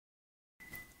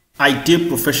Ideal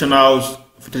professionals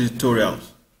video tutorials.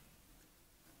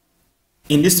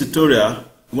 In this tutorial,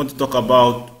 we want to talk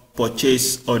about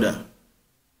purchase order.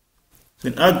 So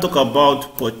in order to talk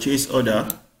about purchase order,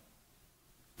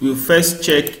 we'll first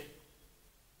check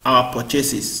our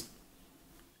purchases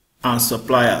and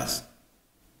suppliers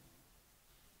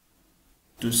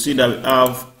to see that we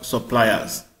have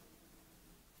suppliers.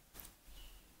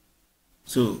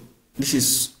 So this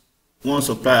is one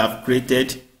supplier I've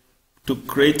created. To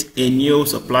create a new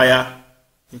supplier,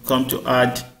 you come to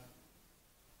add.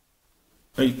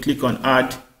 When you click on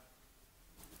add,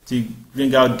 to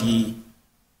bring out the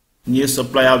new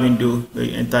supplier window where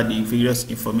you enter the various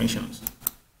informations.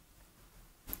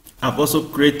 I've also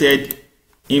created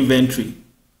inventory.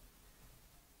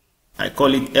 I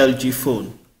call it LG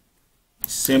phone.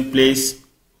 Same place,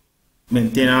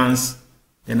 maintenance,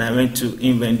 then I went to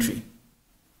inventory.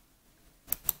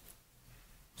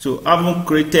 So having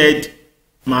created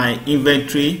my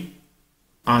inventory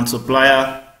and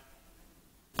supplier,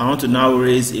 I want to now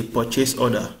raise a purchase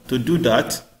order. To do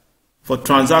that, for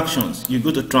transactions, you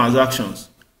go to transactions.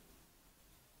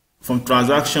 From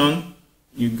transaction,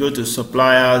 you go to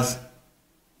suppliers,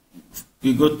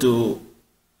 you go to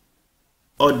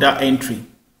order entry.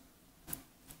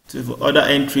 So for order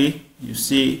entry, you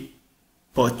see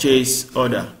purchase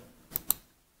order.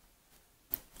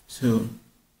 So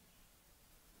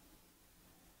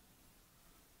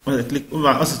once I click over,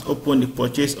 once it's open the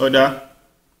purchase order,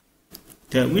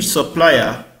 then which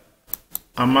supplier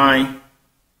am I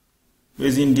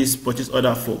raising this purchase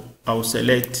order for? I will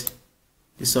select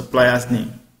the supplier's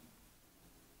name.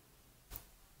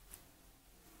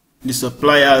 The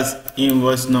supplier's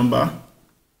invoice number,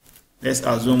 let's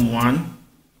assume 1.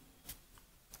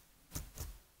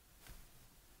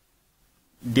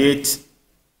 Date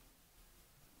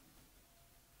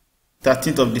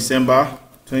 13th of December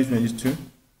 2022.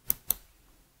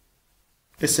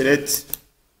 Let's select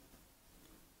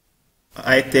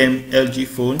item LG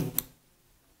phone.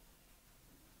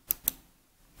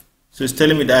 So it's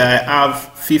telling me that I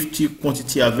have 50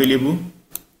 quantity available.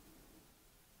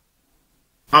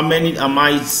 How many am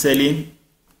I selling?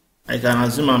 I can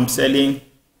assume I'm selling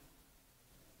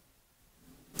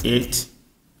 8.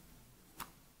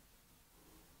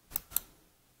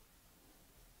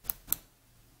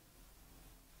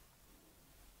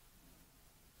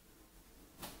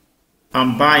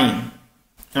 I'm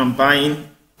buying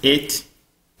 8.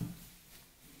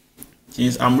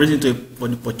 Since I'm raising for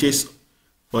the purchase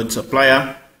for the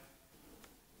supplier.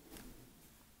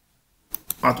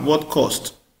 At what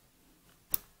cost?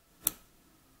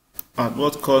 At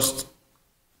what cost?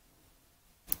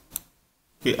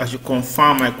 Okay, I should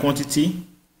confirm my quantity.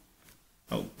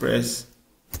 I'll press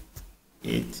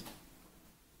 8.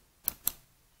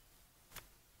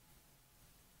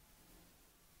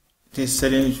 It is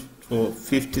selling for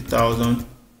 50,000.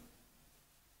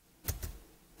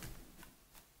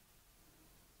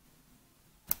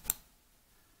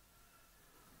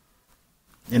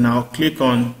 Then I'll click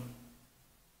on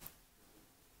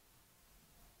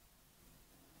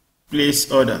place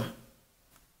order.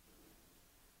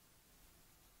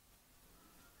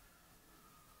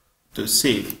 To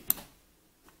save.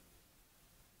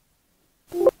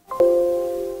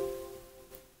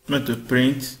 Not to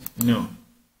print, no.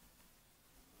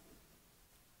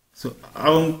 So I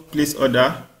will place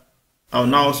order. I'll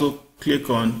now also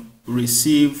click on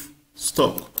receive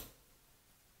stock.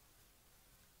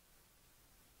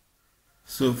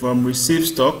 So from receive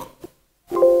stock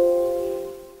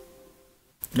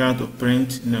down to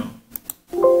print, no.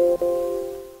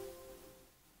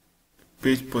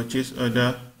 Page purchase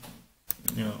order,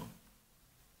 no.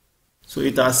 So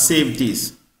it has saved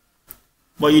this.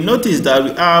 But you notice that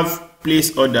we have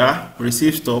place order,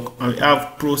 receive stock, and we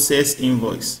have process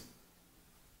invoice.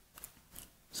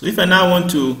 So if I now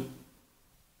want to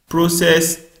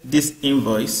process this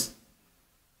invoice,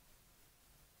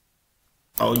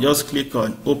 I'll just click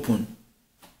on open.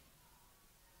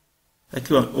 I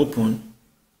click on open.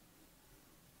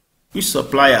 Which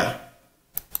supplier?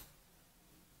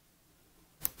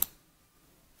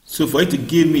 So for it to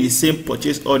give me the same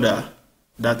purchase order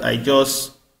that I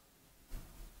just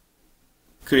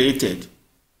created.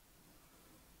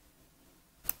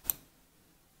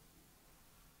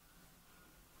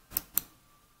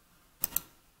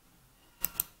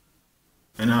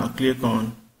 And I'll click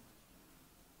on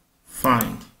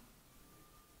find.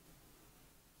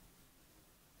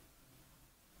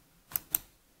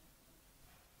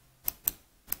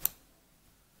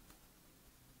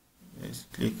 Let's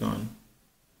click on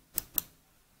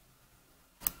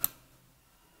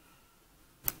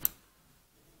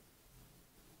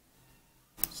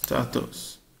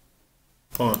status.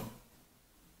 on.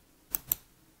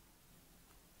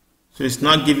 So it's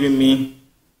not giving me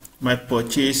my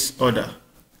purchase order.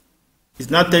 It's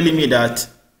not telling me that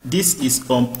this is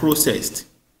unprocessed.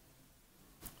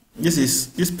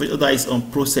 This purchase order is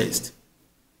unprocessed.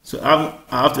 So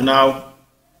I have to now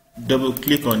double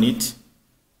click on it.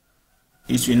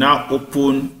 It will now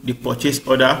open the purchase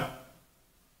order